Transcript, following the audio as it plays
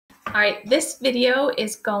All right, this video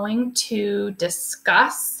is going to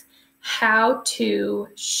discuss how to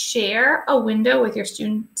share a window with your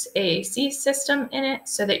student's AAC system in it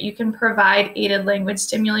so that you can provide aided language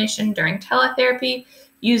stimulation during teletherapy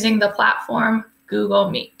using the platform Google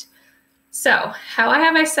Meet. So how I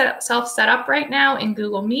have myself set up right now in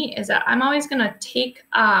Google Meet is that I'm always going to take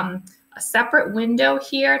a separate window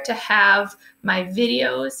here to have my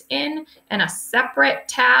videos in and a separate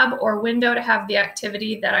tab or window to have the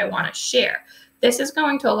activity that I want to share. This is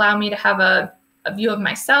going to allow me to have a view of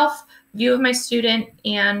myself, view of my student,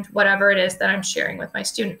 and whatever it is that I'm sharing with my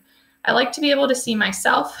student. I like to be able to see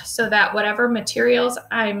myself so that whatever materials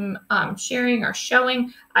I'm sharing or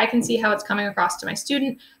showing, I can see how it's coming across to my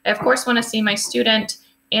student. I, of course, want to see my student,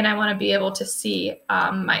 and I want to be able to see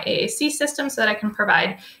my AAC system so that I can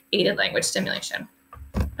provide aided language stimulation.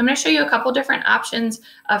 I'm going to show you a couple different options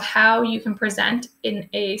of how you can present an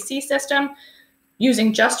AAC system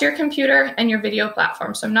using just your computer and your video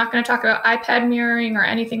platform. So I'm not going to talk about iPad mirroring or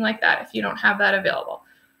anything like that if you don't have that available.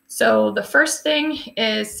 So the first thing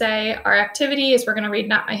is, say our activity is we're going to read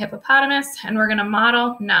Not My Hippopotamus, and we're going to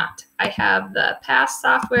model Not. I have the PASS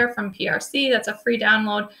software from PRC. That's a free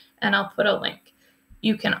download, and I'll put a link.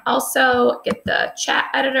 You can also get the chat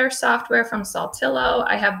editor software from Saltillo.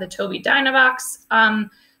 I have the Tobii Dynavox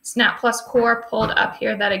Snap Plus Core pulled up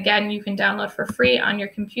here that, again, you can download for free on your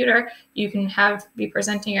computer. You can be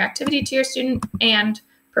presenting your activity to your student and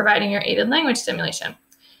providing your aided language stimulation.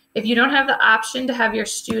 If you don't have the option to have your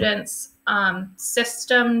student's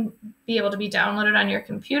system be able to be downloaded on your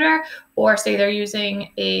computer, or say they're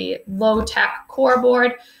using a low-tech core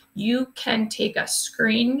board, you can take a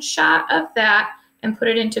screenshot of that and put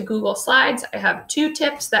it into Google Slides. I have 2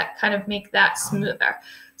 tips that kind of make that smoother.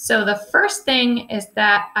 So the first thing is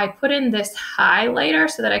that I put in this highlighter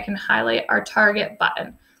so that I can highlight our target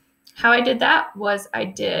button. How I did that was I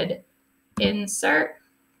did insert.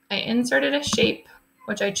 I inserted a shape,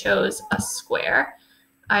 which I chose a square.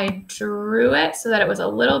 I drew it so that it was a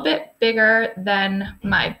little bit bigger than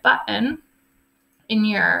my button. In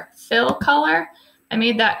your fill color, I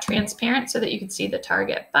made that transparent so that you could see the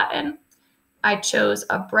target button. I chose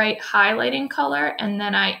a bright highlighting color, and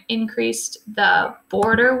then I increased the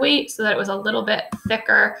border weight so that it was a little bit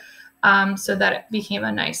thicker so that it became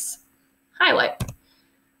a nice highlight.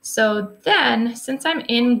 So then, since I'm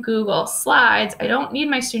in Google Slides, I don't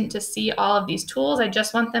need my student to see all of these tools. I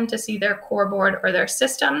just want them to see their core board or their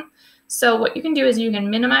system. So what you can do is you can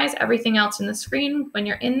minimize everything else in the screen. When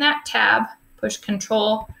you're in that tab, push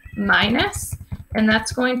Control-, and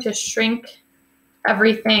that's going to shrink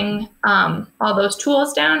everything, all those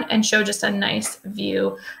tools down, and show just a nice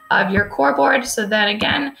view of your core board. So then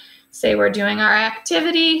again, say we're doing our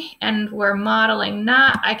activity and we're modeling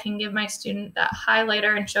Not, I can give my student that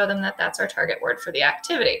highlighter and show them that that's our target word for the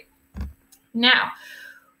activity. Now,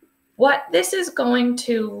 what this is going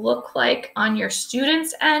to look like on your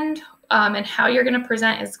student's end and how you're going to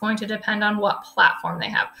present is going to depend on what platform they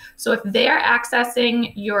have. So if they are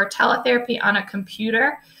accessing your teletherapy on a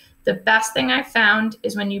computer, the best thing I found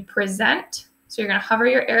is when you present, so you're going to hover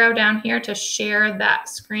your arrow down here to share that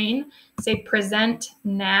screen, say present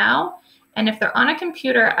now. And if they're on a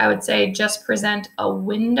computer, I would say just present a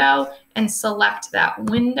window and select that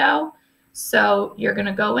window. So you're going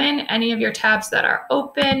to go in, any of your tabs that are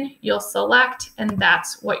open, you'll select, and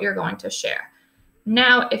that's what you're going to share.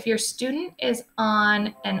 Now, if your student is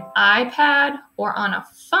on an iPad or on a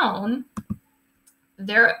phone,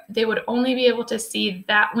 they would only be able to see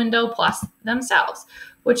that window plus themselves,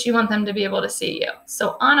 which you want them to be able to see you.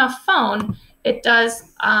 So on a phone, it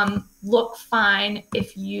does look fine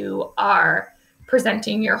if you are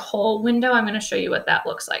presenting your whole window. I'm going to show you what that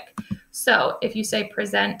looks like. So if you say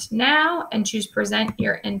present now and choose present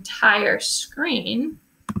your entire screen,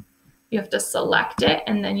 you have to select it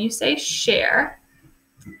and then you say share.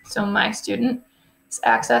 So my student is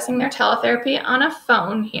accessing their teletherapy on a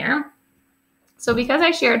phone here. So because I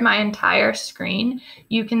shared my entire screen,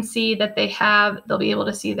 you can see that they'll be able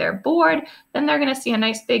to see their board. Then they're going to see a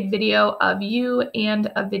nice big video of you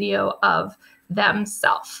and a video of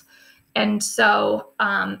themselves. And so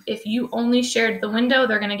if you only shared the window,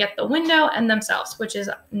 they're going to get the window and themselves, which is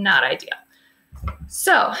not ideal.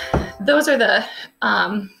 So those are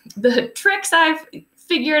the tricks I've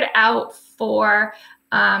figured out for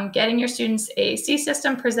getting your students' AAC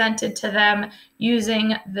system presented to them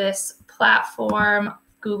using this platform,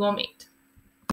 Google Meet.